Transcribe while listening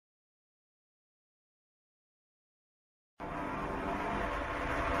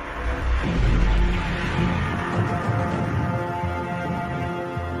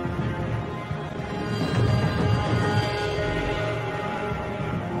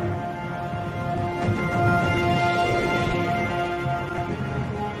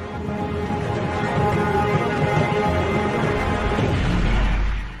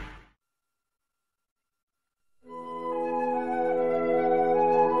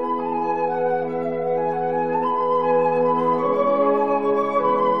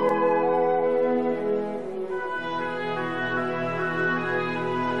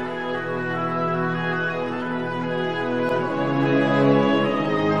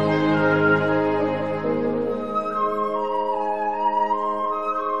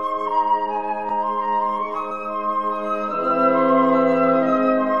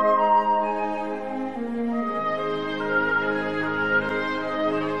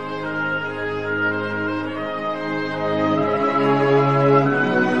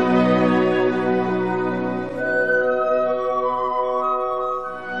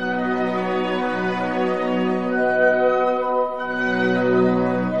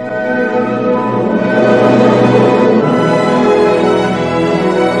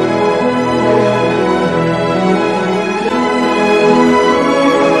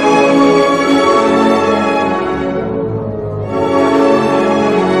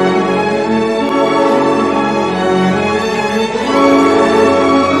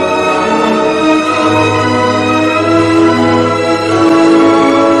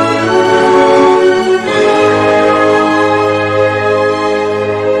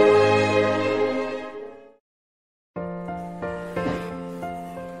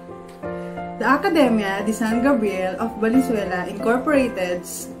Academia de San Gabriel of Valenzuela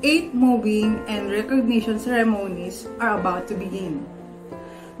Incorporated's 8th Moving and Recognition Ceremonies are about to begin.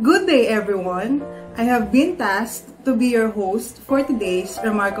 Good day, everyone! I have been tasked to be your host for today's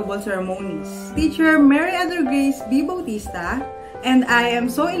remarkable ceremonies. Teacher Mary Other Grace B. Bautista, and I am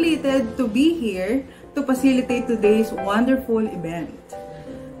so elated to be here to facilitate today's wonderful event.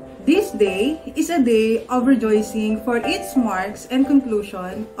 This day is a day of rejoicing for its marks and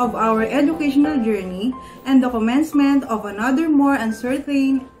conclusion of our educational journey and the commencement of another more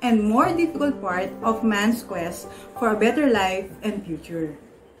uncertain and more difficult part of man's quest for a better life and future.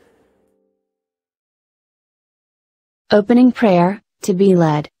 Opening prayer, to be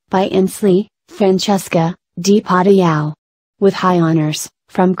led by Inslee Francesca D. Padayao. With high honors,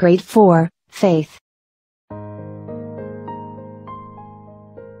 from Grade 4, Faith.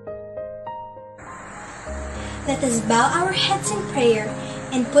 Let us bow our heads in prayer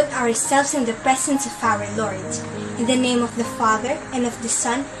and put ourselves in the presence of our Lord. In the name of the Father, and of the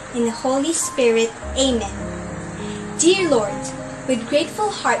Son, and the Holy Spirit. Amen. Dear Lord, with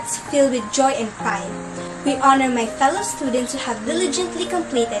grateful hearts filled with joy and pride, we honor my fellow students who have diligently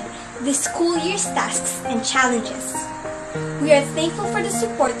completed this school year's tasks and challenges. We are thankful for the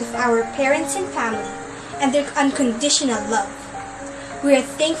support of our parents and family and their unconditional love. We are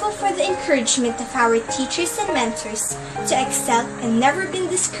thankful for the encouragement of our teachers and mentors to excel and never been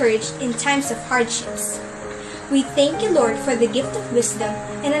discouraged in times of hardships. We thank you, Lord, for the gift of wisdom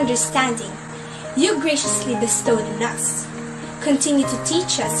and understanding you graciously bestowed on us. Continue to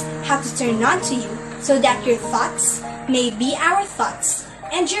teach us how to turn on to you so that your thoughts may be our thoughts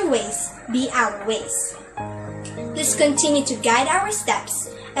and your ways be our ways. Please continue to guide our steps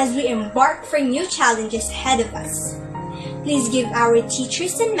as we embark for new challenges ahead of us. Please give our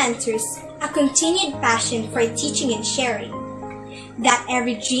teachers and mentors a continued passion for teaching and sharing, that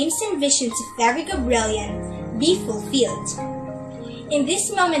every dreams and visions of every Gabrielian be fulfilled. In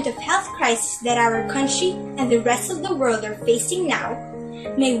this moment of health crisis that our country and the rest of the world are facing now,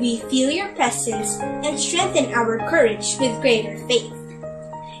 may we feel your presence and strengthen our courage with greater faith.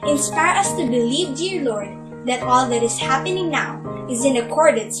 Inspire us to believe, dear Lord, that all that is happening now is in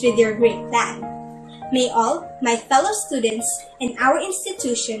accordance with your great plan. May all my fellow students and our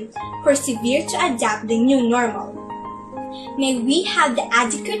institution persevere to adapt the new normal. May we have the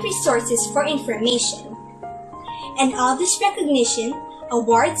adequate resources for information. And all this recognition,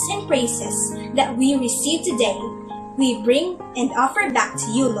 awards, and praises that we receive today, we bring and offer back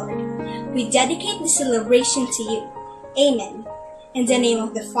to you, Lord. We dedicate the celebration to you. Amen. In the name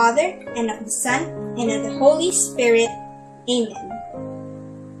of the Father, and of the Son, and of the Holy Spirit. Amen.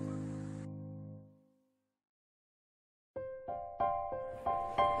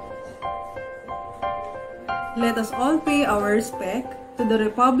 Let us all pay our respect to the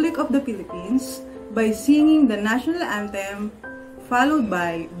Republic of the Philippines by singing the national anthem, followed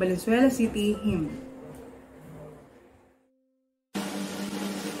by Valenzuela City Hymn.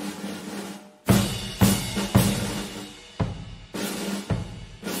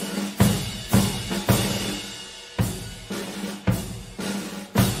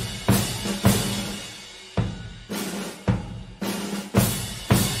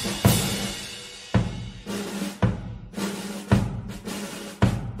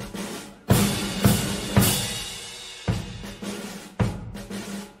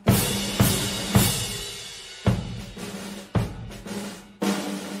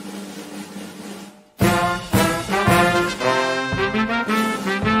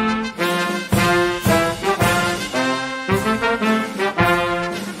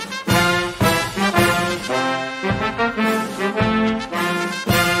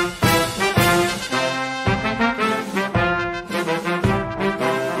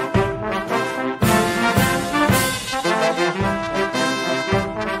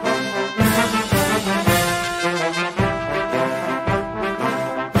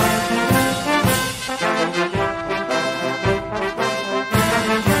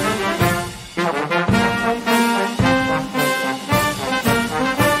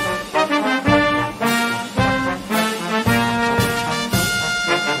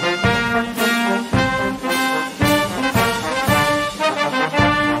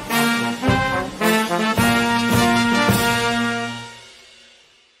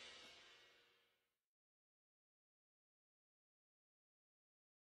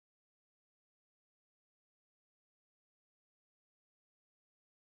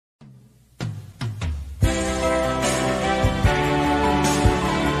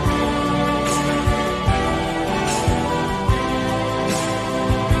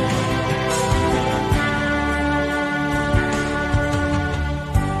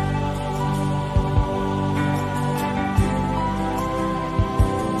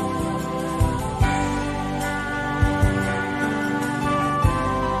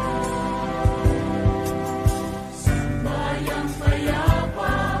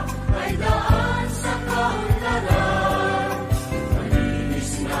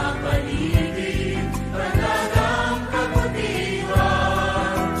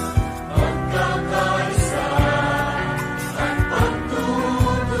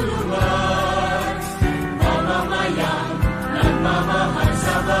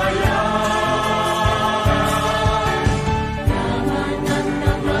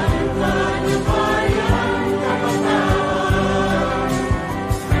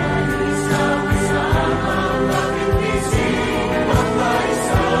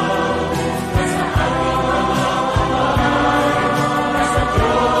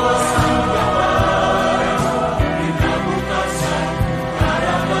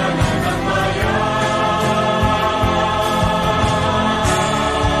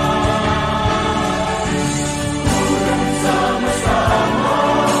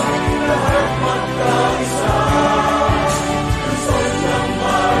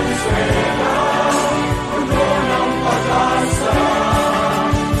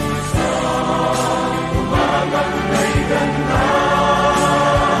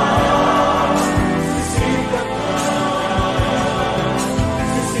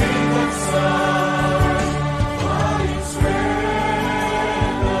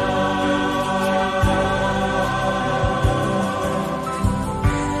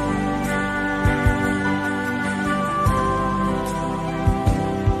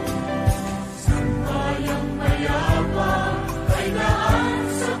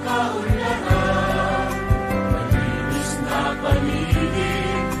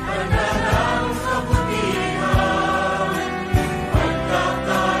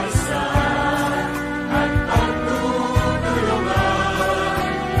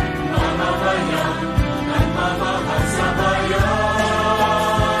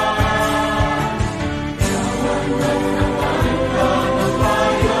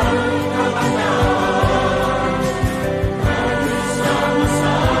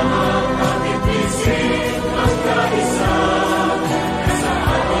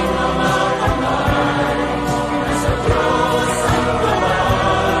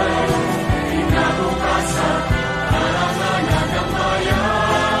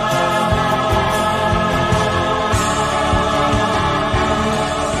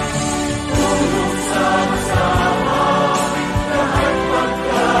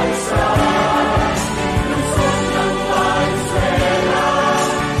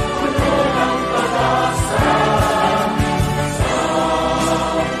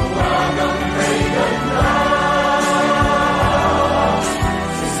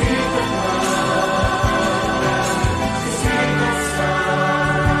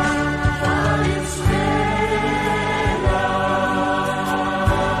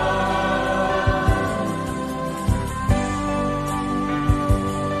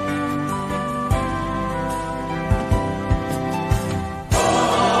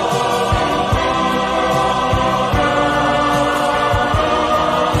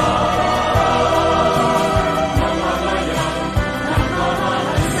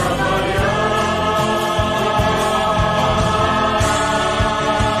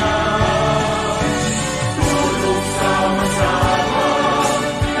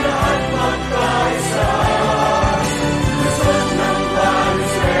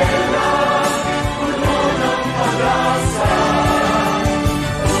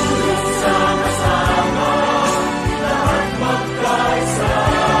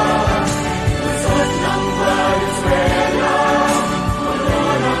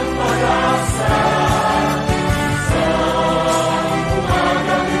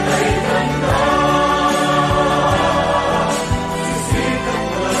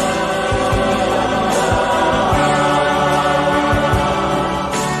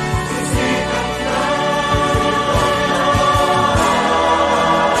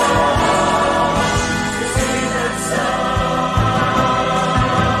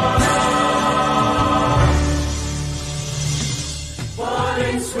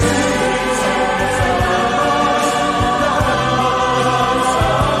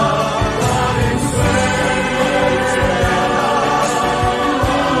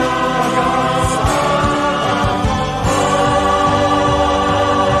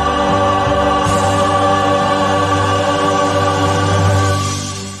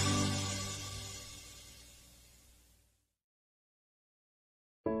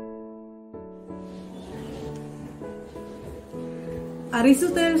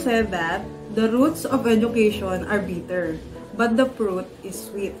 Aristotle said that the roots of education are bitter, but the fruit is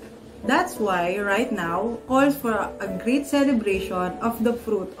sweet. That's why right now calls for a great celebration of the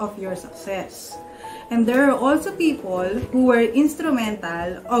fruit of your success. And there are also people who were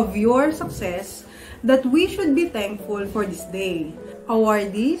instrumental of your success that we should be thankful for this day.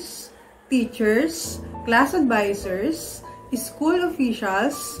 Awardees, teachers, class advisors, school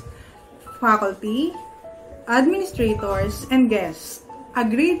officials, faculty, administrators, and guests. A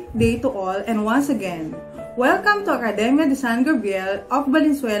great day to all, and once again, welcome to Academia de San Gabriel of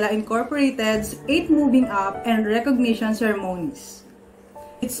Valenzuela Incorporated's 8 Moving Up and Recognition Ceremonies.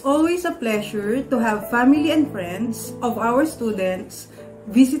 It's always a pleasure to have family and friends of our students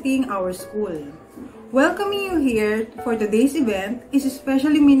visiting our school. Welcoming you here for today's event is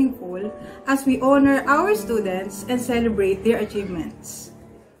especially meaningful as we honor our students and celebrate their achievements.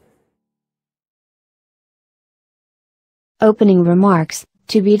 Opening remarks,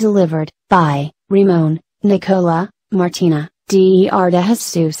 to be delivered, by, Ramon, Nicola, Martina, Dr. de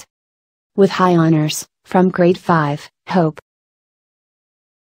Jesus. With high honors, from Grade 5, Hope.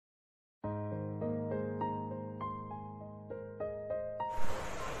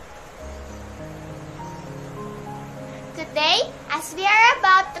 Today, as we are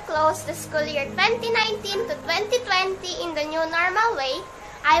about to close the school year 2019 to 2020 in the new normal way,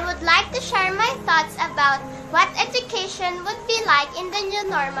 I would like to share my thoughts about what education would be like in the new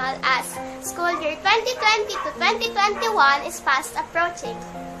normal as school year 2020 to 2021 is fast approaching.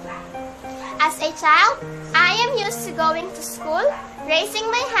 As a child, I am used to going to school, raising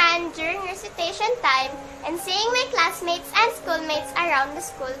my hand during recitation time, and seeing my classmates and schoolmates around the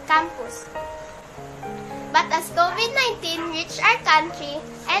school campus. But as COVID-19 reached our country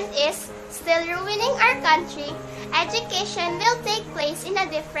and is still ruining our country, education will take place in a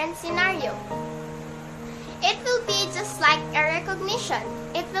different scenario. It will be just like a recognition.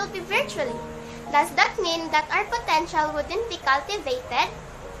 It will be virtually. Does that mean that our potential wouldn't be cultivated?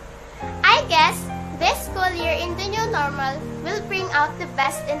 I guess this school year in the new normal will bring out the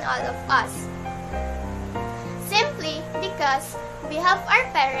best in all of us. Simply because we have our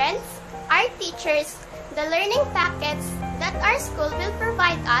parents, our teachers, the learning packets that our school will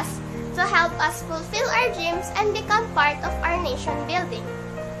provide us to help us fulfill our dreams and become part of our nation building.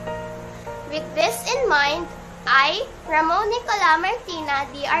 With this in mind, I, Ramon Nicola Martina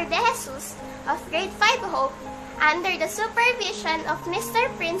Dr. de Jesus of Grade 5 Hope, under the supervision of Mr.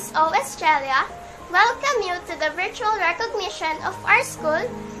 Prince O. Estrella, welcome you to the virtual recognition of our school,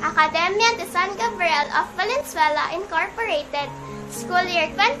 Academia de San Gabriel of Valenzuela Incorporated, school year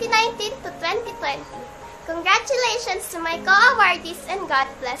 2019 to 2020. Congratulations to my co-awardees and God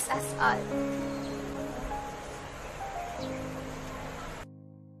bless us all.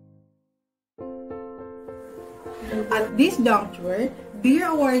 At this juncture,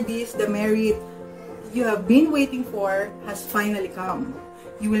 dear awardees, the merit you have been waiting for has finally come.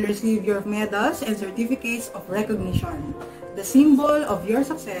 You will receive your medals and certificates of recognition, the symbol of your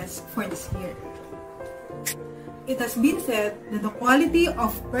success for this year. It has been said that the quality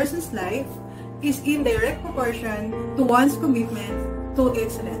of a person's life is in direct proportion to one's commitment to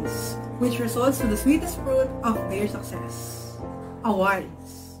excellence, which results to the sweetest fruit of their success.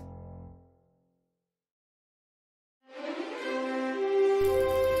 Awards.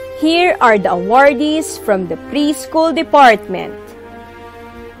 Here are the awardees from the preschool department.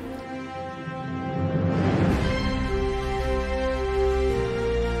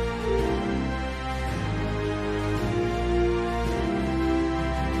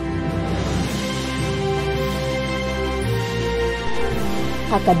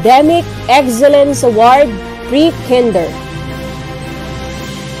 Academic Excellence Award, Pre-Kinder.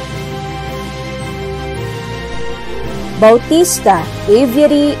 Bautista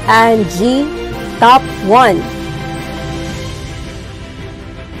Avery and G, Top 1.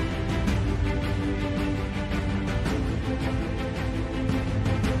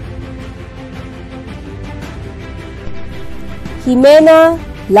 Jimena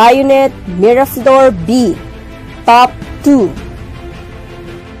Lionette Miraflor B, Top 2.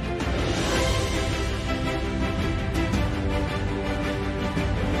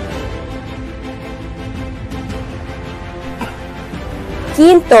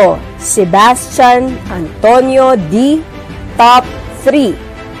 Quinto, Sebastian Antonio D, Top 3.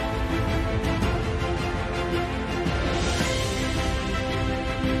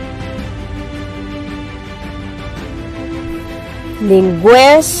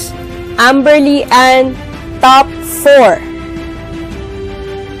 Lingues, Amberly Ann, Top 4.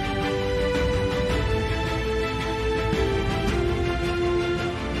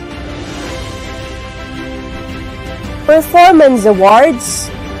 Performance Awards,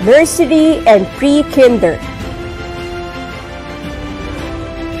 Nursery and Pre-Kinder.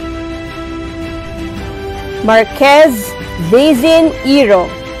 Marquez Vezin Iro,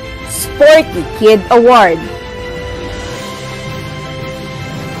 Sporty Kid Award.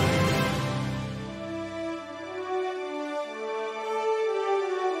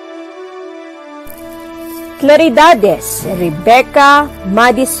 Claridades Rebecca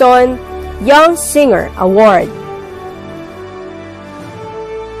Madison Young Singer Award.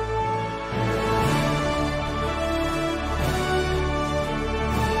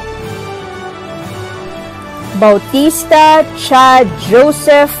 Bautista Chad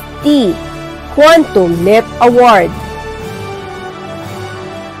Joseph T. Quantum Leap Award.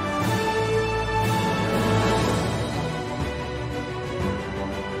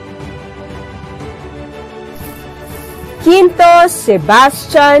 Quinto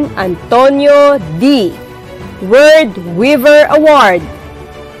Sebastian Antonio D. Word Weaver Award.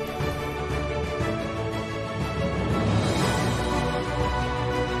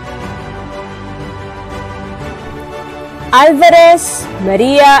 Alvarez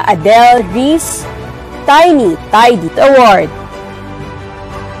Maria Adele Reese Tiny Tidy Award.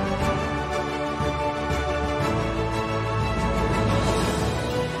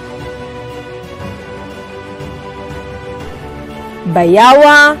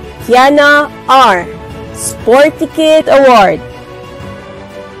 Bayawa Kiana R. Sporty Kid Award.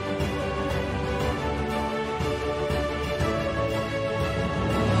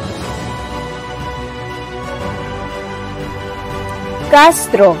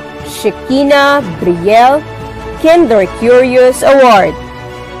 Castro Shekina Brielle Kinder Curious Award.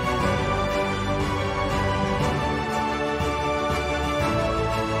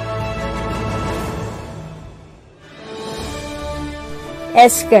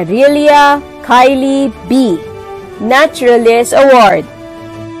 Escarilia Kylie B. Naturalist Award.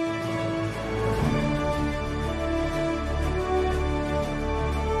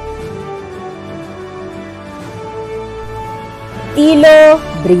 Tilo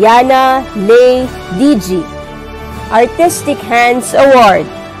Brianna Lay DG Artistic Hands Award.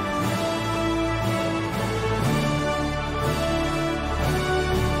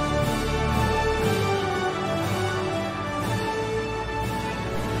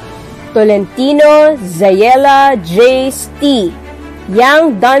 Tolentino Zayela Jace T.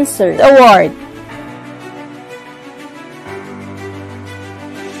 Young Dancer Award.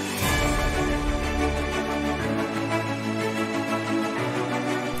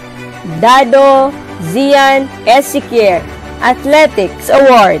 Dado Zian Ezekiel Athletics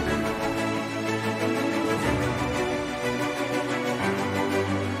Award.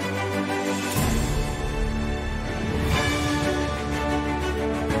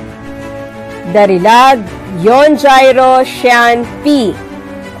 Darilag Yon Jairo Shan P.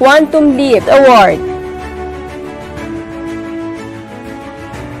 Quantum Leap Award.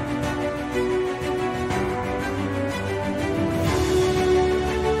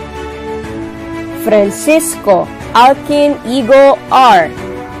 Francisco Alkin Igo R.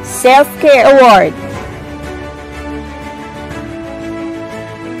 Self-Care Award.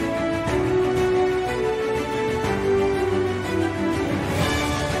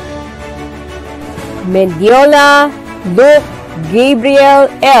 Mendiola Luke Gabriel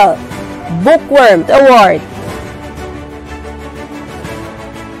L. Bookworm Award.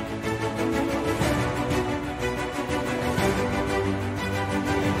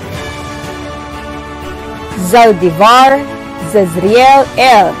 Zaldivar Zazriel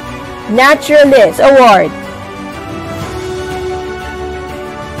L. Naturalist Award.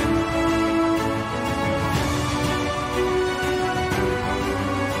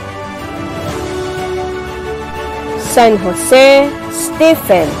 San Jose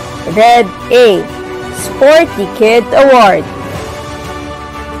Stephen Red A. Sporty Kid Award.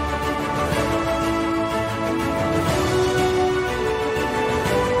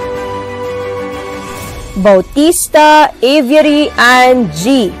 Bautista Avery Ann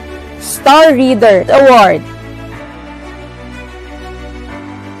G. Star Reader Award.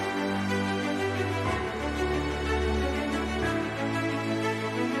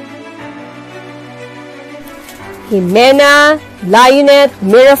 Jimena Lionette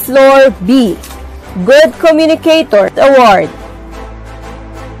Miraflor B. Good Communicator Award.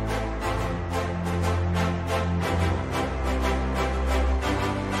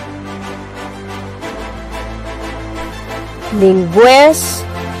 Lingues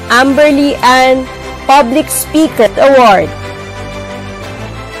Amberly Ann Public Speaker Award.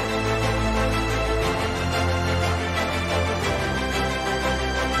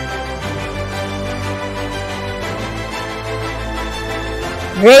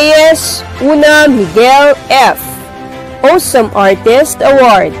 Reyes Una Miguel F. Awesome Artist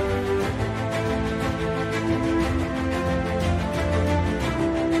Award.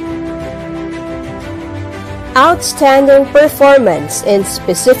 Outstanding performance in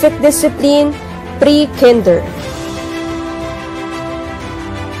specific discipline, pre-kinder.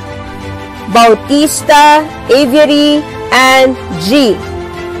 Bautista Aviary and G.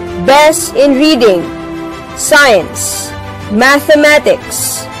 Best in reading, science,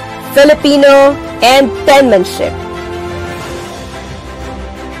 mathematics, Filipino, and penmanship.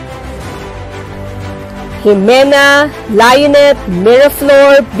 Jimena Lionette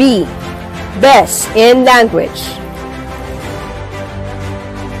Miraflor B. Best in language.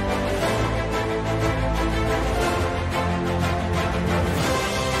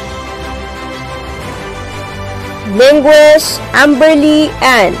 Linguist Amberly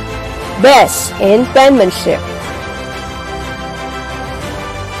Ann. Best in penmanship.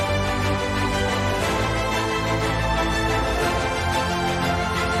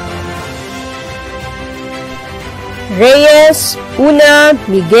 Reyes Una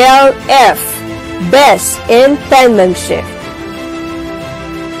Miguel F. Best in penmanship.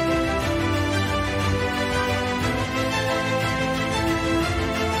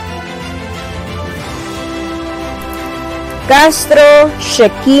 Castro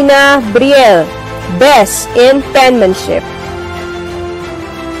Shekina Briel. Best in penmanship.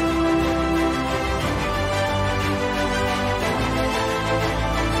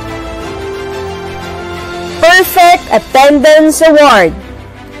 Perfect Attendance Award.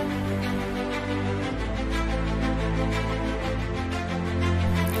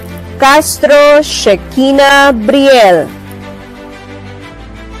 Castro Shekina Briel.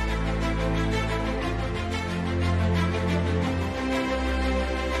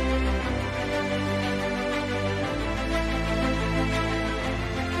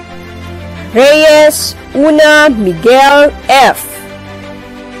 Reyes Una Miguel F.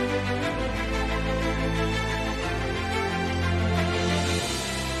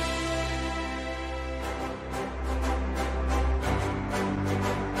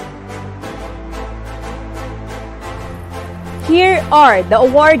 Here are the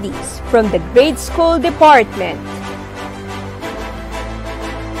awardees from the grade school department.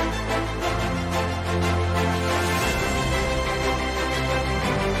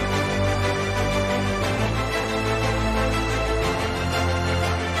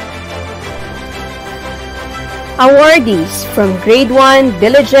 Awardees from grade 1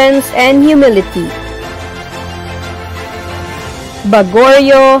 Diligence and Humility.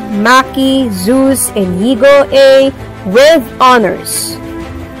 Bagorio, Maki, Zeus, Inigo A. with honors.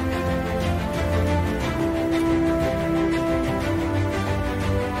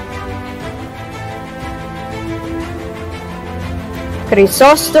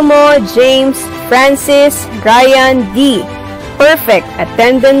 Crisostomo James Francis Ryan D. Perfect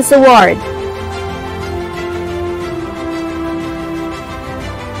Attendance Award.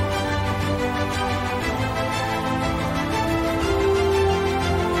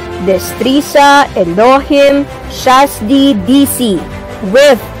 Destrisa Elohim Shasdi DC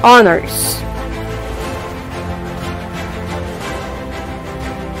with honors.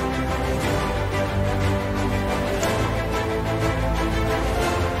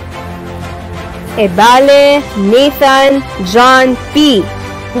 Ebale Nathan John P.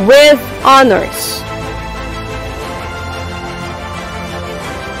 with honors.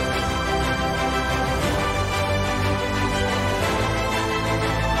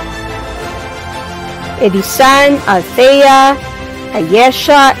 Edisan Althea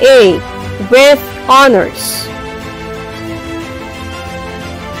Ayesha A. with honors.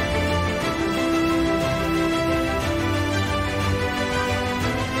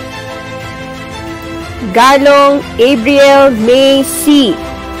 Galong Abriel May C.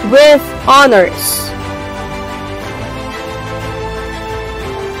 with honors.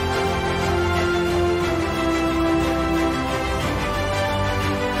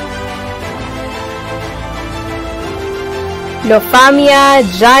 Lofamia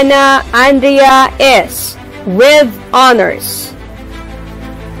Jana Andrea S. with honors.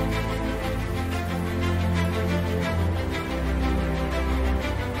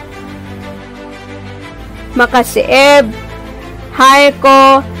 Makaseeb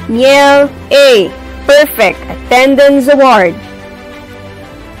Haeko Miel A. Perfect Attendance Award.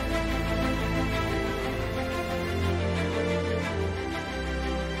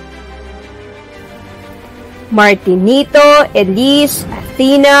 Martinito Elise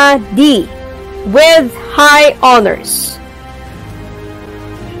Athena D. with high honors.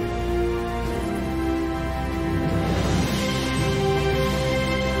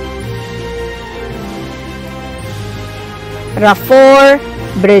 Rafor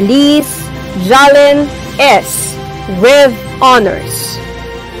Brelis Jalen S. with honors.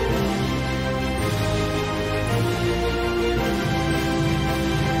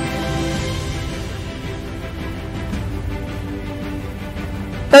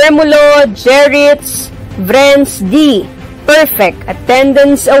 Termulo Jeritz Vrens D. Perfect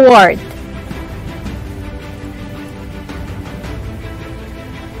Attendance Award.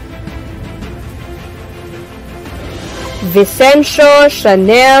 Vicencio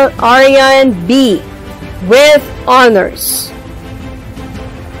Chanel Arian B. with honors.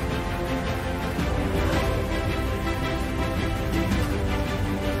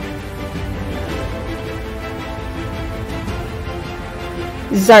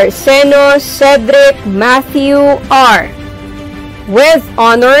 Zarceno Cedric Matthew R. with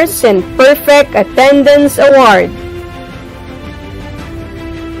honors and perfect attendance award.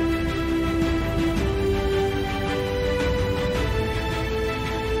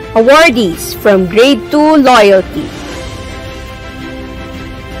 Awardees from Grade 2 Loyalty.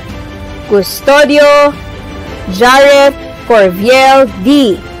 Custodio Jareth Corviel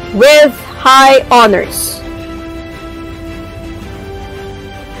D. with high honors.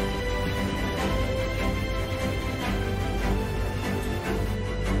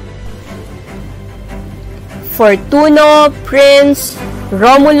 Fortuno Prince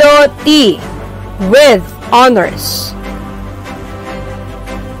Romulo T. with honors.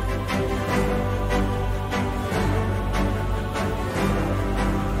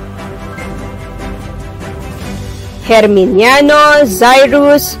 Herminiano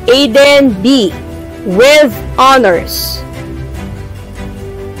Zairus Aiden B. with honors.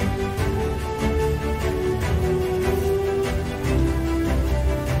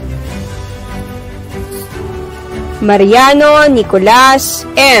 Mariano Nicolas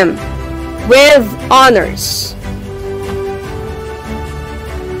M. with honors.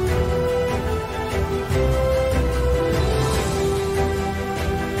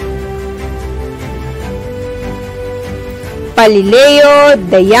 Palileo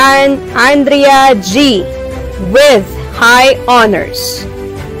Dayan Andrea G. with high honors.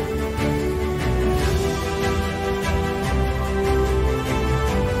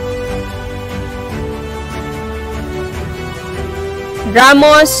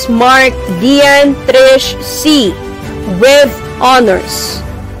 Ramos Mark Dian Trish C. with honors.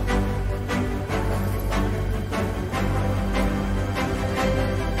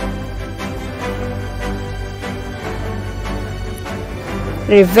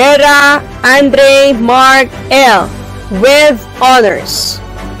 Rivera Andre Mark L. with honors.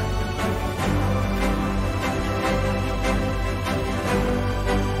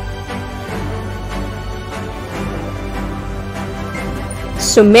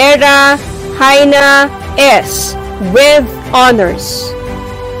 Sumera Haina S. with honors.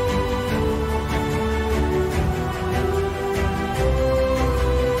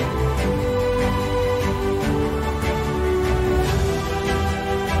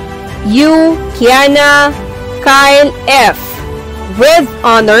 Yu Kiana Kyle F. with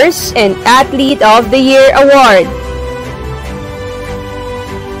honors and Athlete of the Year award.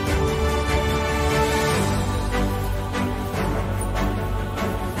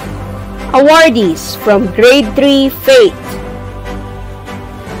 Awardees from Grade 3 Faith.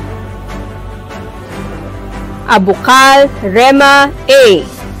 Abukal Rema A.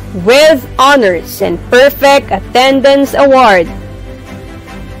 with honors and perfect attendance award.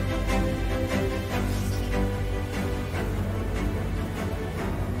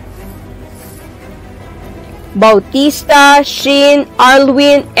 Bautista Sheen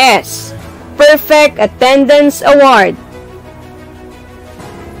Arlwin S. perfect attendance award.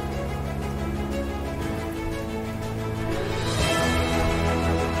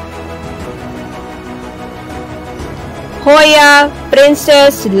 Hoya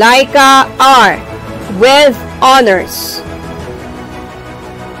Princess Laika R. with honors.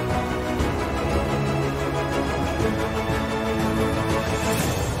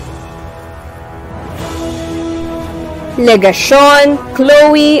 Legacion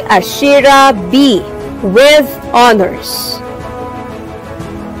Chloe Ashira B. with honors.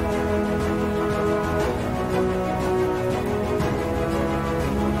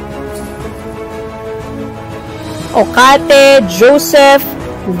 Okate Joseph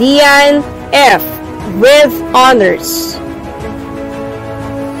Dian F. with honors.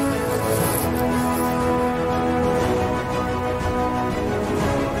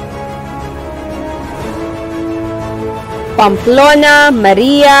 Pamplona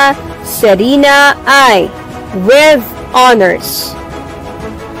Maria Serena I. with honors.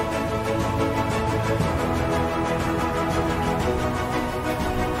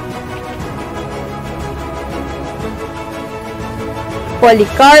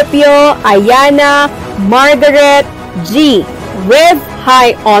 Policarpio Ayana Margaret G. with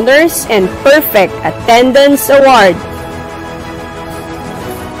High Honors and Perfect Attendance Award.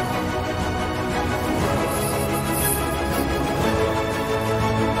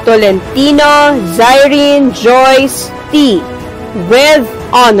 Tolentino Zyrene Joyce T. with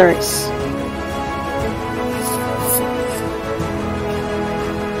Honors.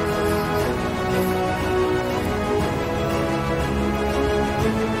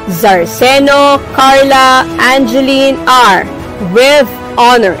 Zarceno Carla Angeline R. with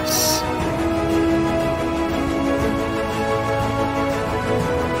Honors.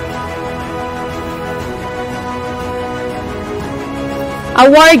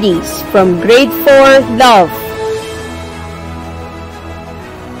 Awardees from Grade 4 Love.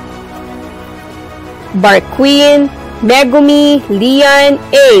 Barquin Megumi Leon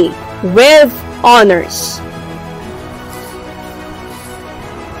A. with Honors.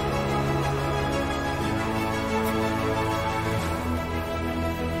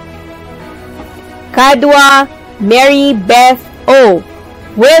 Kadwa Mary Beth O.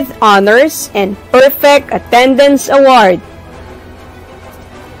 with Honors and Perfect Attendance Award.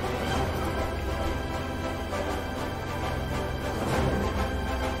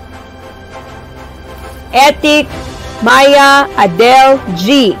 Ethic Maya Adele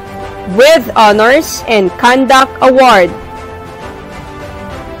G. with Honors and Conduct Award.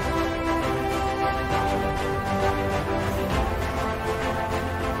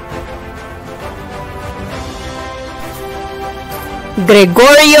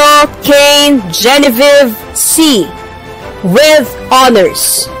 Gregorio Kane Genevieve C. with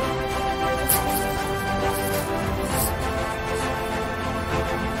Honors.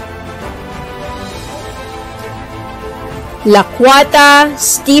 Lakwata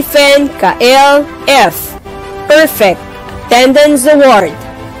Stephen Kael F. Perfect Attendance Award.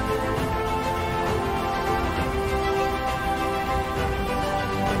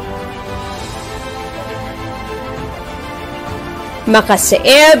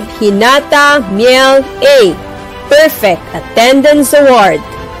 Makaseeb Hinata Miel A. Perfect Attendance Award.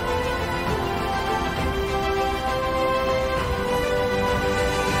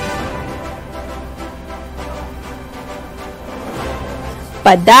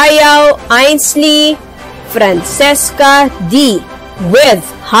 Padayaw Ainsley Francesca D. with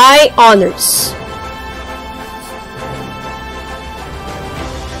High Honors.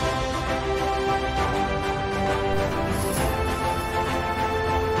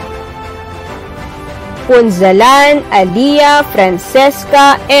 Punzalan Alia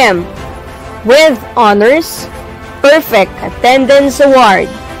Francesca M. with Honors, Perfect Attendance Award.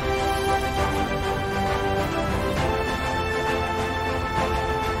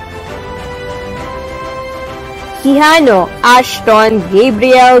 Quijano Ashton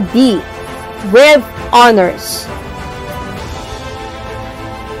Gabriel D. with Honors.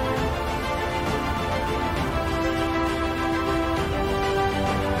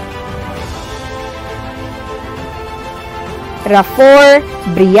 Rafor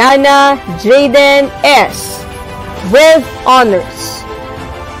Brianna Jaden S. with Honors.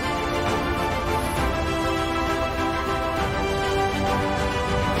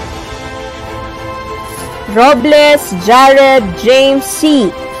 Robles Jared James C.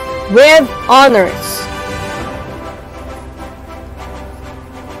 with Honors.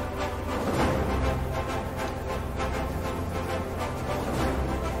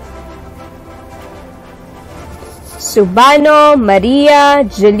 Subano Maria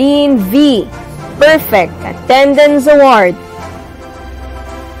Jeline V. Perfect Attendance Award.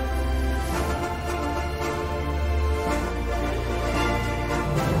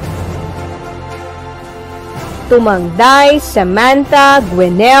 Tumangday Samantha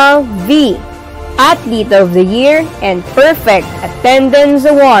Gwenel V. Athlete of the Year and Perfect Attendance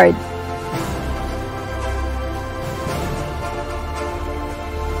Award.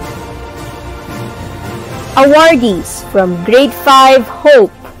 Awardees from Grade 5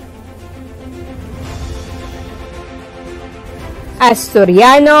 Hope.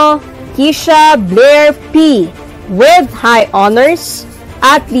 Asturiano Kisha Blair P. with High Honors,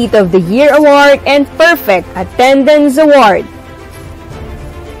 Athlete of the Year Award and Perfect Attendance Award.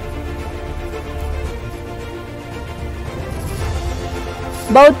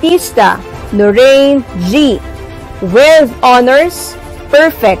 Bautista Lorraine G. with Honors,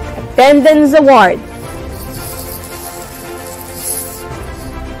 Perfect Attendance Award.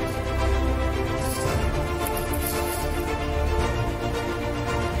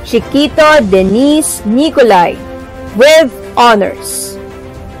 Chiquito Denise Nicolay with Honors.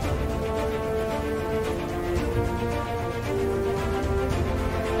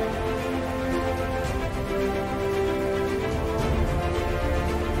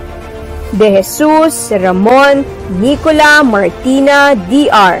 De Jesus Ramon Nicola Martina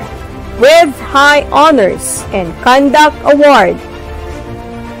Dr. with High Honors and Conduct Award.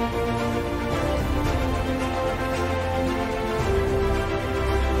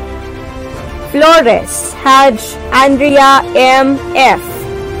 Flores Haj Andrea M.F.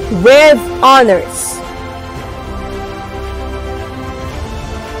 with Honors.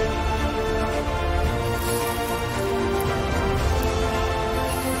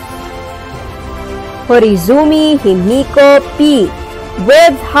 Horizumi Himiko P.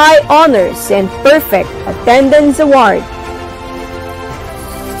 with High Honors and Perfect Attendance Award.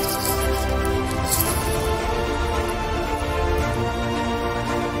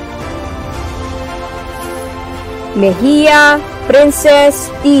 Mejia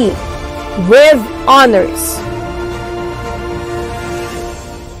Princess T. with Honors.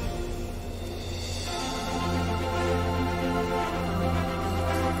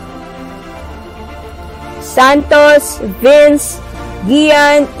 Santos Vince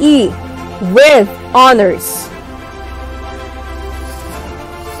Gian E. with Honors.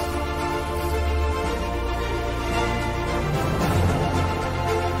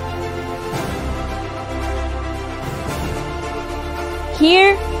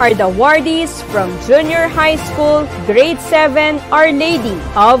 Here are the awardees from Junior High School, Grade 7, Our Lady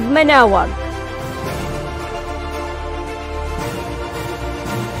of Manaoag.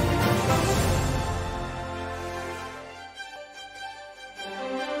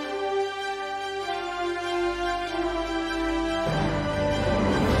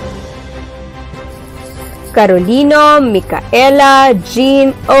 Carolino Micaela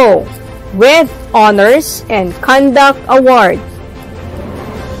Jean O. with Honors and Conduct Award.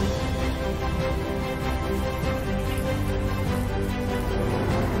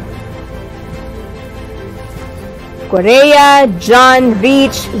 Correa John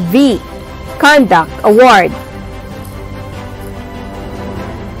Rich V. Conduct Award.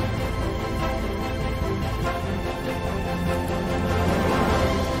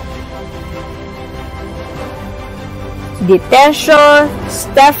 Ditesio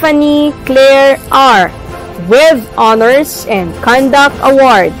Stephanie Claire R. with Honors and Conduct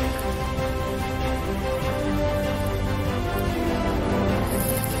Award.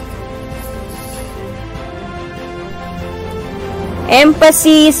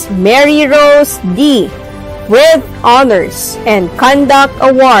 Emphasis Mary Rose D. with Honors and Conduct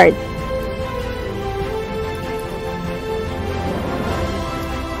Award.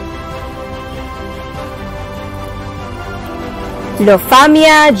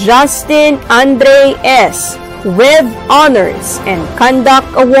 Lofamia Justin Andre S. with Honors and Conduct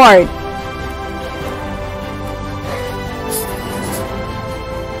Award.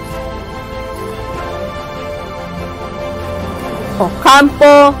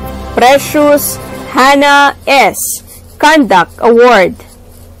 Ocampo Precious Hannah S. Conduct Award.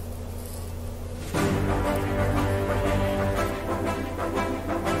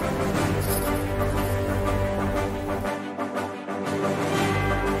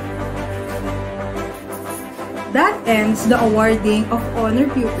 That ends the awarding of honor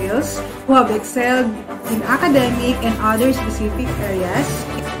pupils who have excelled in academic and other specific areas.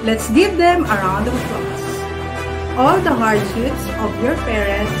 Let's give them a round of applause. All the hardships of your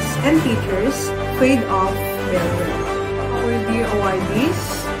parents and teachers paid off very well. Our dear awardees,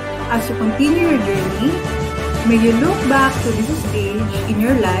 as you continue your journey, may you look back to this stage in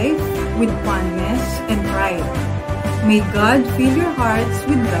your life with fondness and pride. May God fill your hearts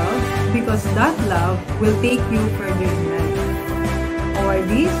with love, because that love will take you further in life.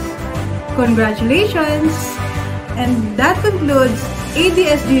 Awardees, congratulations! And that concludes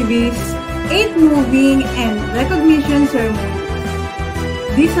Adsgv's 8th Moving and Recognition Ceremony.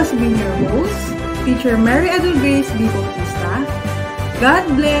 This has been your host, Teacher Mary Edelgrace B. Bautista. God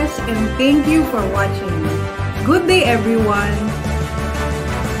bless and thank you for watching. Good day, everyone!